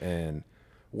 And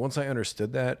once I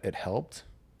understood that, it helped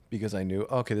because I knew,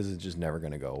 okay, this is just never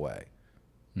going to go away.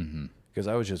 Mm-hmm. Because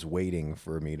I was just waiting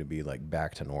for me to be like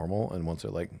back to normal. And once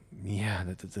they're like, yeah,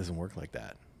 that doesn't work like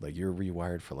that. Like, you're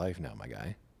rewired for life now, my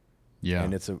guy. Yeah.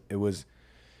 And it was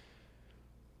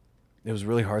a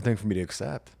really hard thing for me to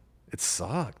accept. It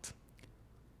sucked.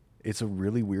 It's a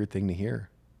really weird thing to hear.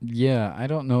 Yeah. I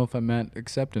don't know if I'm at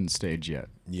acceptance stage yet.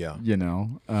 Yeah.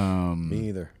 Me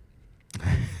either.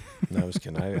 No, I was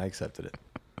kidding. I accepted it.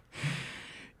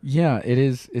 Yeah, it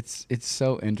is. It's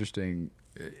so interesting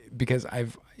because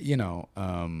I've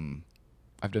done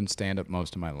stand-up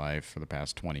most of my life for the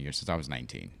past 20 years, since I was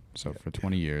 19. So for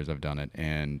 20 years I've done it,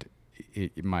 and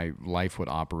my life would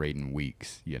operate in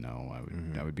weeks. I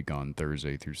would be gone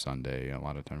Thursday through Sunday, a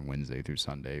lot of time Wednesday through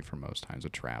Sunday for most times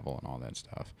of travel and all that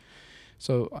stuff.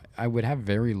 So I would have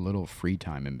very little free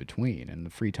time in between, and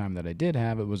the free time that I did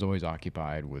have, it was always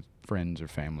occupied with friends or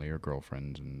family or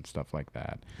girlfriends and stuff like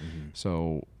that. Mm-hmm.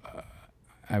 So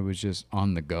I was just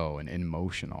on the go and in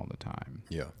motion all the time.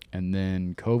 Yeah. And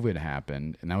then COVID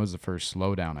happened, and that was the first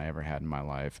slowdown I ever had in my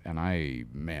life. And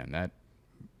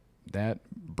that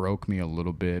broke me a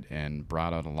little bit and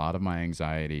brought out a lot of my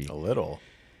anxiety. A little?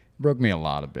 Broke me a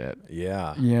lot of bit.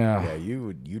 Yeah. Yeah. Yeah,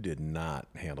 you did not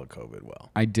handle COVID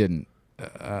well. I didn't.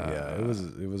 Yeah, it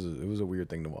was a weird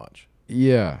thing to watch.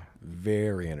 Yeah.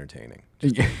 Very entertaining.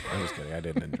 I'm just kidding. I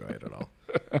didn't enjoy it at all.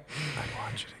 I'd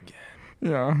watch it again.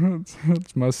 Yeah,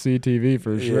 it's must see TV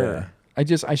for sure.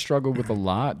 Yeah. I struggled with a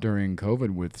lot during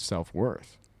COVID with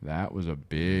self-worth. That was a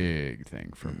big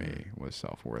thing for me, was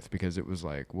self-worth, because it was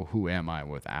like, well, who am I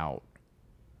without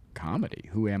comedy?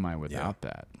 Who am I without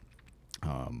that?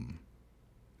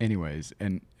 Anyways,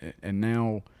 and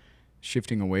now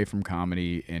shifting away from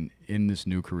comedy and in this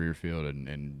new career field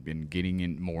and getting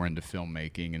in more into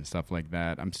filmmaking and stuff like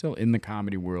that. I'm still in the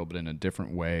comedy world, but in a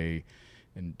different way,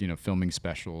 and filming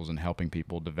specials and helping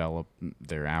people develop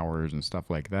their hours and stuff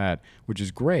like that, which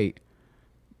is great.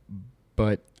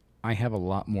 But I have a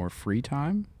lot more free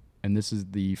time, and this is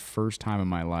the first time in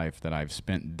my life that I've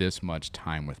spent this much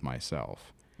time with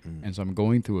myself. And so I'm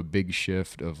going through a big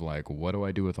shift of like, what do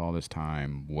I do with all this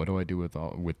time? What do I do with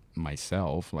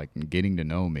myself? Like getting to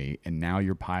know me. And now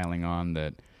you're piling on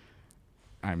that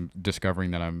I'm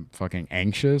discovering that I'm fucking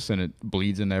anxious, and it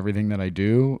bleeds into everything that I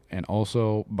do. And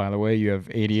also, by the way, you have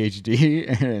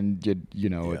ADHD, and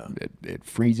it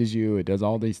freezes you. It does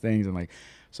all these things, and like,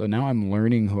 so now I'm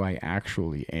learning who I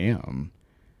actually am,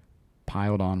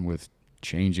 piled on with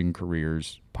changing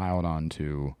careers, piled on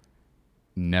to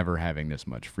never having this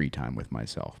much free time with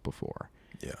myself before.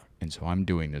 Yeah. And so I'm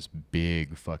doing this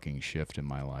big fucking shift in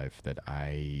my life that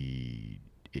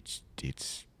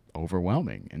it's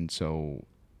overwhelming. And so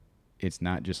it's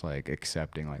not just like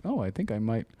accepting like, oh, I think I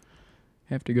might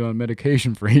have to go on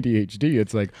medication for ADHD.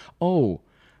 It's like, oh,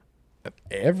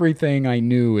 everything I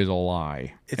knew is a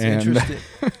lie. It's interesting.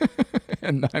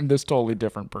 And I'm this totally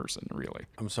different person, really.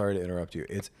 I'm sorry to interrupt you.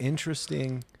 It's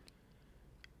interesting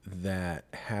that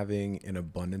having an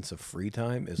abundance of free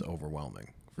time is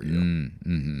overwhelming for you.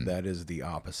 Mm-hmm. That is the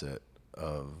opposite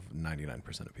of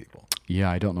 99% of people.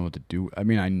 Yeah, I don't know what to do. I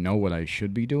mean, I know what I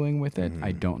should be doing with it.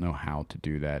 I don't know how to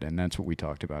do that. And that's what we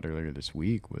talked about earlier this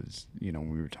week was, we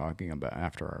were talking about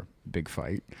after our big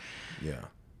fight. Yeah.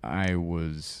 I'd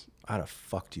have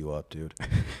fucked you up, dude.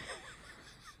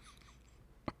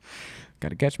 Got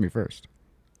to catch me first.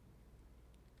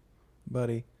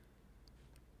 Buddy.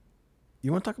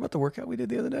 You want to talk about the workout we did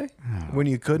the other day? When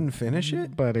you couldn't finish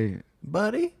it? Buddy.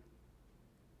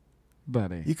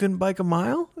 You couldn't bike a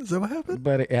mile? Is that what happened?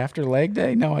 Buddy, after leg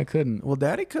day? No, I couldn't. Well,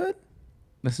 Daddy could.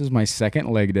 This is my second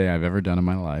leg day I've ever done in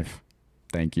my life.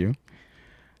 Thank you.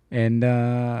 And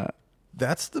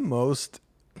that's the most...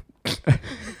 I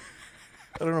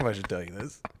don't know if I should tell you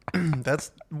this.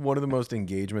 That's one of the most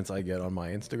engagements I get on my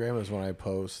Instagram is when I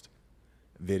post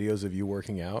videos of you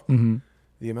working out. Mm-hmm.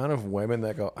 The amount of women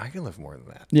that go, I can lift more than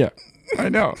that. Yeah, I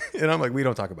know. And I'm like, we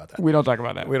don't talk about that. We don't talk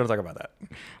about that. We don't talk about that.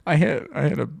 I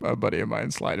had a buddy of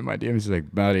mine slide in my DMs. He's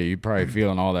like, buddy, you're probably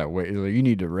feeling all that weight. He's like, you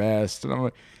need to rest. And I'm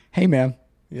like, hey, man.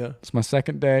 Yeah. It's my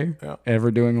second day ever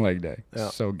doing leg day. Yeah.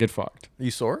 So get fucked. Are you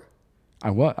sore?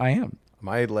 I am.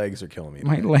 My legs are killing me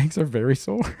today. My legs are very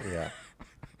sore. Yeah.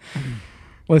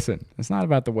 Listen, it's not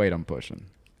about the weight I'm pushing.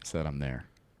 It's that I'm there.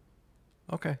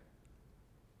 Okay.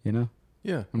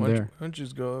 Yeah, I'm there. Why don't you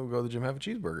just go to the gym, have a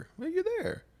cheeseburger? Well, you're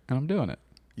there. And I'm doing it.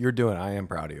 You're doing it. I am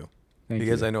proud of you. Thank you.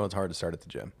 Because I know it's hard to start at the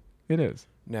gym. It is.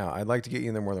 Now, I'd like to get you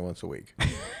in there more than once a week.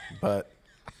 But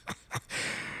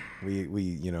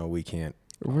we can't.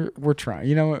 We're trying.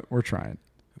 You know what? We're trying.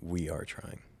 We are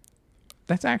trying.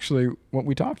 That's actually what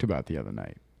we talked about the other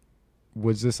night.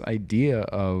 Was this idea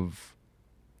of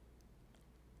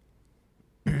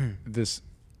this,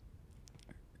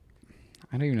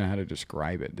 I don't even know how to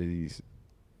describe it.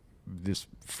 This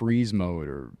freeze mode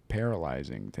or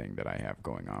paralyzing thing that I have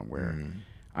going on where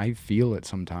I feel it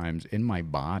sometimes in my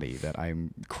body that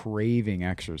I'm craving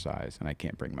exercise and I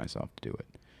can't bring myself to do it.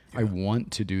 Yeah. I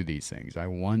want to do these things. I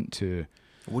want to.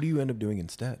 What do you end up doing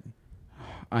instead?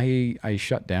 I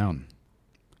shut down.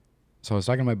 So I was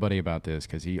talking to my buddy about this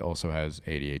because he also has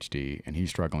ADHD and he's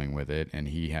struggling with it, and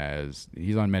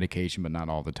he's on medication but not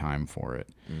all the time for it.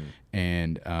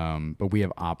 And but we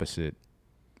have opposite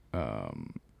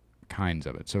kinds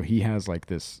of it. So he has like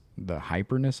the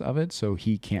hyperness of it, so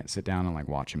he can't sit down and like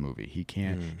watch a movie. He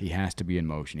can't. He has to be in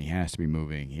motion. He has to be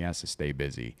moving. He has to stay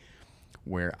busy.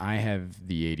 Where I have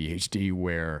the ADHD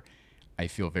where I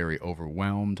feel very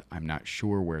overwhelmed. I'm not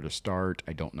sure where to start.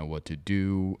 I don't know what to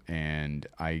do. And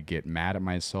I get mad at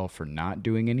myself for not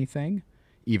doing anything,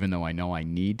 even though I know I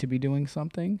need to be doing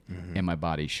something, and my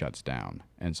body shuts down.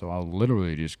 And so I'll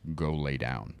literally just go lay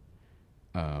down,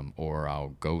 or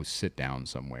I'll go sit down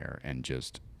somewhere and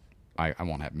just, I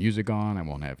won't have music on. I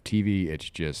won't have TV.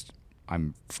 It's just,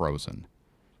 I'm frozen.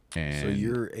 And So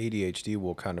your ADHD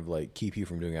will kind of like keep you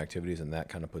from doing activities, and that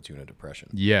kind of puts you in a depression.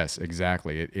 yes,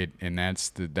 exactly. And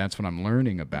that's what I'm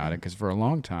learning about it. Because for a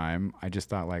long time, I just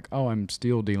thought like, oh, I'm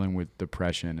still dealing with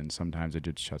depression, and sometimes it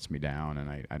just shuts me down,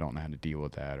 and I don't know how to deal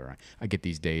with that, or I get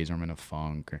these days where I'm in a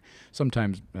funk, or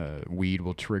sometimes weed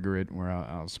will trigger it, where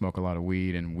I'll smoke a lot of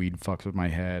weed, and weed fucks with my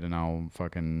head, and I'll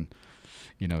fucking,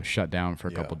 shut down for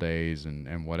a couple days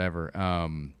and whatever.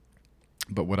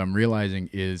 But what I'm realizing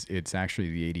is it's actually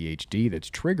the ADHD that's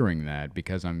triggering that,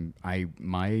 because I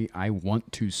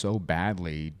want to so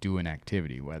badly do an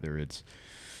activity, whether it's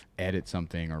edit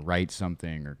something or write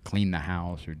something or clean the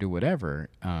house or do whatever,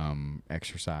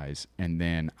 exercise, and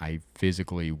then I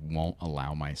physically won't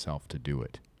allow myself to do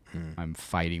it. I'm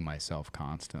fighting myself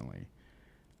constantly.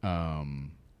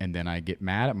 And then I get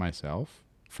mad at myself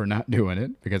for not doing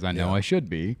it because I know I should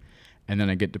be. And then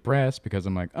I get depressed because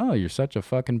I'm like, oh, you're such a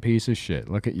fucking piece of shit.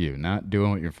 Look at you, not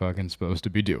doing what you're fucking supposed to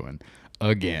be doing.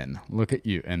 Again, look at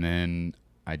you. And then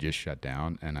I just shut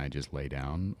down and I just lay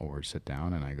down or sit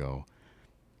down and I go,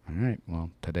 all right, well,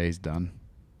 today's done.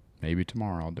 Maybe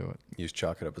tomorrow I'll do it. You just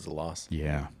chalk it up as a loss.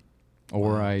 Yeah.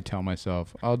 Or I tell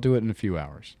myself, I'll do it in a few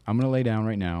hours. I'm going to lay down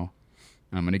right now.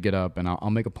 And I'm going to get up and I'll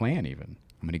make a plan even.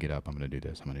 I'm going to get up. I'm going to do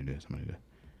this. I'm going to do this. I'm going to do this.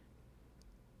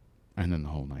 And then the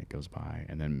whole night goes by.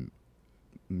 And then,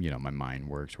 my mind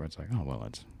works where it's like, oh, well,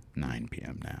 it's 9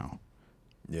 p.m. now.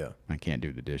 Yeah. I can't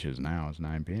do the dishes now. It's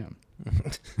 9 p.m.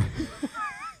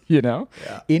 Yeah.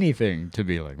 Anything to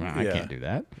be like, well, I can't do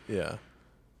that. Yeah.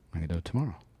 I can do it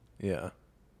tomorrow. Yeah.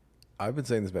 I've been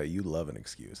saying this about you. Love an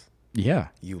excuse. Yeah.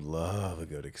 You love a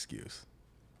good excuse.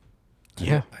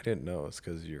 Yeah. I didn't know it's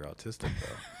because you're autistic,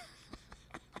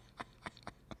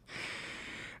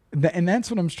 though. And that's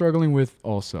what I'm struggling with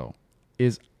also,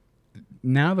 is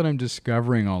now that I'm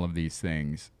discovering all of these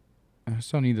things, I was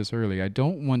telling you this earlier, I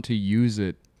don't want to use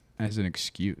it as an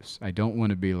excuse. I don't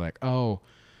want to be like, oh,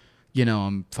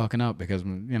 I'm fucking up because,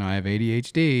 I have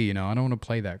ADHD. I don't want to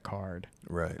play that card.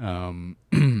 Right.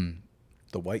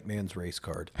 The white man's race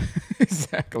card.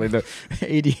 Exactly. The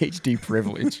ADHD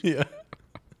privilege. Yeah.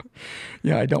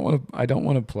 Yeah, I don't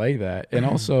want to play that. And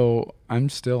also, I'm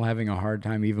still having a hard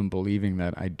time even believing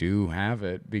that I do have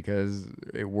it, because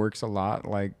it works a lot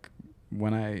like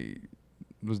when I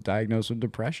was diagnosed with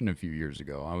depression a few years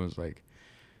ago. I was like,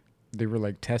 they were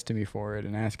like testing me for it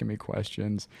and asking me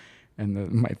questions.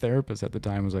 And my therapist at the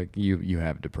time was like, you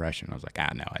have depression. I was like,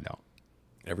 no, I don't.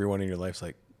 Everyone in your life's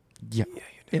like, yeah. you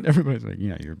do. And everybody's like,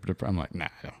 you're depressed. I'm like, nah,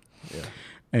 I don't. Yeah.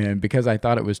 And because I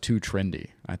thought it was too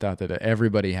trendy, I thought that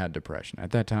everybody had depression.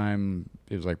 At that time,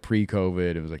 it was like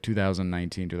pre-COVID. It was like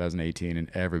 2019, 2018, and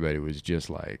everybody was just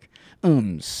like,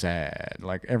 I'm sad.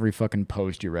 Like every fucking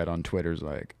post you read on Twitter is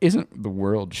like, isn't the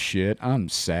world shit? I'm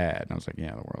sad. And I was like,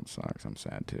 yeah, the world sucks. I'm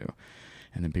sad too.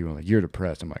 And then people were like, you're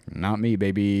depressed. I'm like, not me,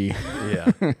 baby.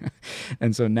 Yeah.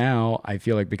 And so now I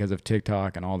feel like because of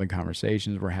TikTok and all the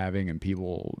conversations we're having and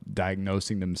people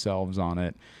diagnosing themselves on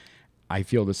it, I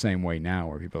feel the same way now,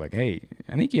 where people are like, hey,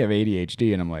 I think you have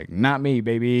ADHD. And I'm like, not me,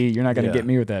 baby. You're not going to get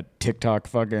me with that TikTok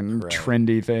fucking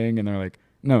trendy thing. And they're like,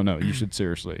 no, you should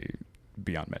seriously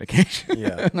be on medication.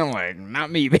 Yeah. And I'm like, not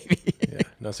me, baby. Yeah.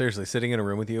 No, seriously, sitting in a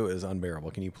room with you is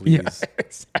unbearable. Can you please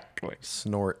exactly.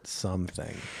 snort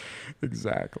something?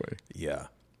 Exactly. Yeah.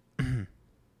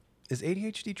 Is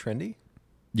ADHD trendy?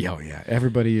 Yeah,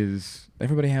 Everybody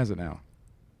has it now.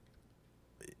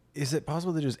 Is it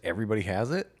possible that just everybody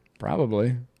has it?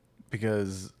 Probably.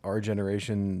 Because our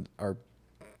generation, our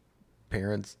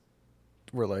parents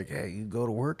were like, hey, you go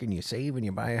to work and you save and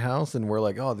you buy a house. And we're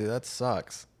like, oh, dude, that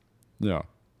sucks. Yeah.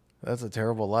 That's a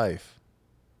terrible life.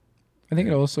 I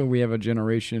think also we have a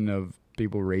generation of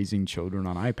people raising children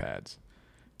on iPads.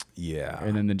 Yeah.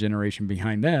 And then the generation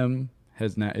behind them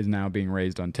is now being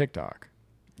raised on TikTok.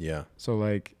 Yeah. So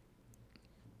like,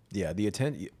 yeah,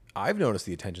 I've noticed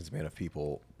the attention span of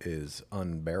people is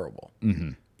unbearable.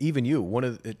 Mm-hmm. Even you, I'm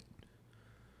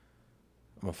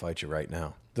gonna fight you right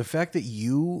now. The fact that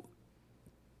you,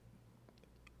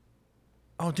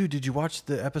 oh, dude, did you watch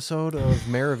the episode of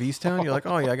Mayor of Easttown? You're like,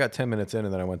 oh yeah, I got 10 minutes in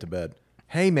and then I went to bed.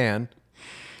 Hey man,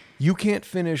 you can't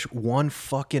finish one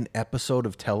fucking episode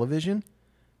of television.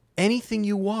 Anything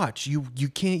you watch, you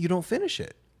don't finish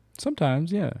it.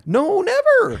 Sometimes, yeah. No,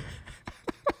 never.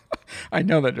 I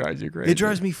know that drives you crazy. It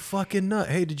drives me fucking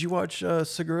nuts. Hey, did you watch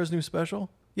Segura's new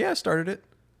special? Yeah, I started it.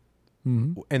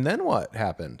 Mm-hmm. And then what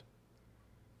happened?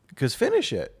 Because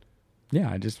finish it.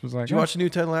 Yeah, I just was like, Did you watch the new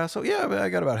Ted Lasso? Yeah, but I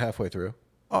got about halfway through.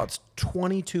 Oh, it's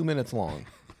 22 minutes long.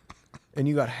 And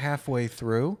you got halfway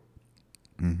through?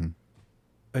 Mm-hmm.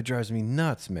 It drives me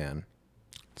nuts, man.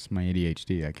 It's my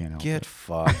ADHD. I can't help Get it.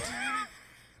 fucked.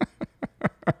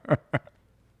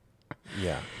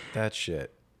 Yeah, that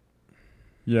shit.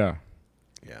 Yeah.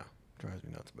 Yeah, drives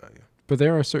me nuts about you. But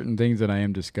there are certain things that I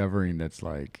am discovering that's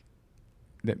like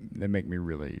that make me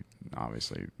really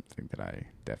obviously think that I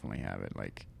definitely have it.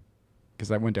 Like,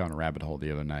 because I went down a rabbit hole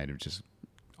the other night of just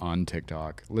on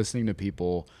TikTok listening to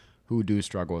people who do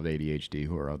struggle with ADHD,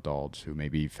 who are adults, who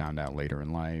maybe found out later in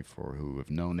life, or who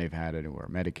have known they've had it, who are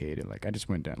medicated. Like, I just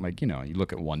went down, like, you know, you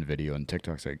look at one video and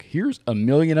TikTok's like, here's a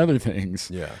million other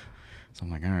things. Yeah. So I'm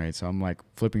like, all right. So I'm like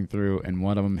flipping through, and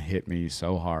one of them hit me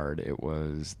so hard. It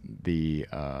was the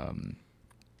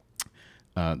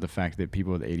fact that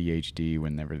people with ADHD,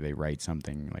 whenever they write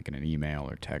something like in an email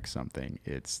or text something,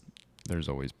 there's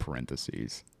always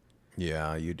parentheses.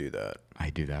 Yeah, you do that. I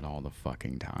do that all the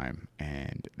fucking time,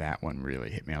 and that one really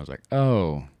hit me. I was like,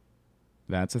 oh,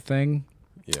 that's a thing?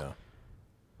 Yeah.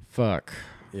 Fuck.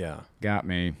 Yeah. Got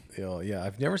me. Yeah,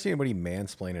 I've never seen anybody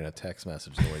mansplain in a text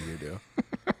message the way you do.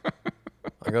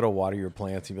 I go to water your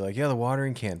plants and be like, yeah, the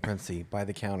watering can, parenthesis, by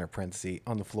the counter, parenthesis,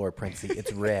 on the floor, parenthesis,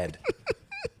 it's red.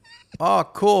 Oh,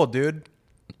 cool, dude.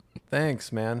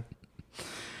 Thanks, man.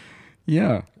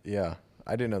 Yeah. Yeah.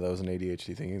 I didn't know that was an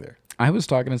ADHD thing either. I was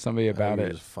talking to somebody about You're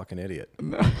it. just a fucking idiot.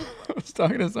 No, I was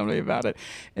talking to somebody about it,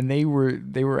 and they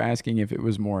were asking if it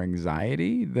was more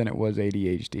anxiety than it was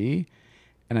ADHD,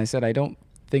 and I said I don't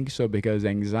think so, because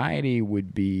anxiety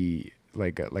would be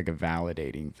like a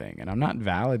validating thing, and I'm not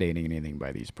validating anything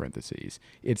by these parentheses.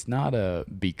 It's not a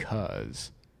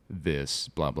because this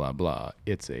blah blah blah.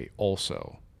 It's a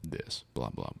also this blah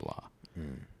blah blah.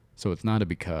 So it's not a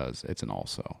because, it's an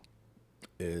also.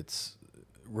 It's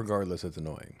regardless, it's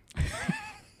annoying.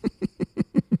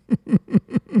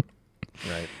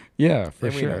 Right? Yeah, for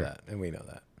and sure. We know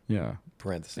that. Yeah.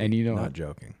 Parentheses. And you know not what?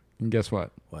 joking. And guess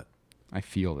what? What? I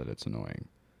feel that it's annoying.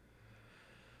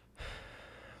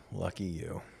 Lucky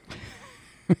you.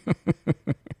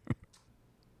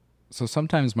 So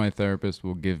sometimes my therapist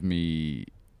will give me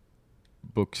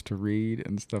books to read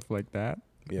and stuff like that.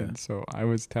 Yeah. And so I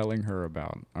was telling her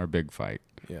about our big fight.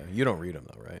 Yeah. You don't read them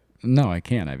though, right? No, I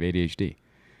can't. I have ADHD.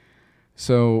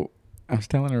 So I was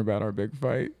telling her about our big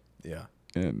fight Yeah.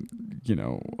 and, you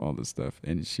know, all this stuff.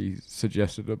 And she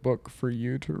suggested a book for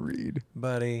you to read.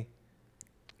 Buddy,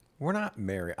 we're not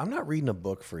married. I'm not reading a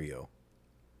book for you.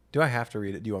 Do I have to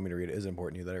read it? Do you want me to read it? Is it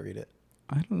important to you that I read it?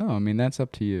 I don't know. I mean, that's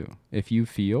up to you. If you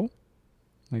feel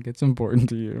like it's important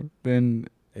to you, then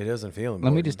It doesn't feel important.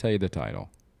 let me just tell you the title.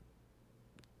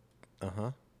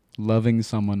 Uh-huh. Loving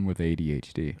Someone with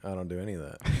ADHD. I don't do any of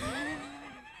that.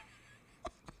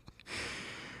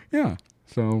 Yeah.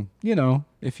 So, you know,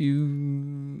 if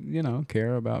you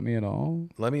care about me at all.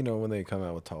 Let me know when they come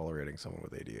out with Tolerating Someone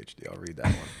with ADHD. I'll read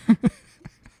that one.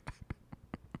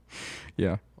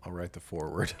 Yeah. I'll write the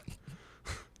foreword.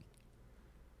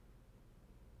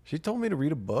 She told me to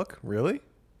read a book? Really?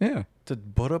 Yeah. To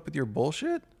put up with your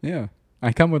bullshit? Yeah.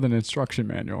 I come with an instruction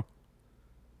manual.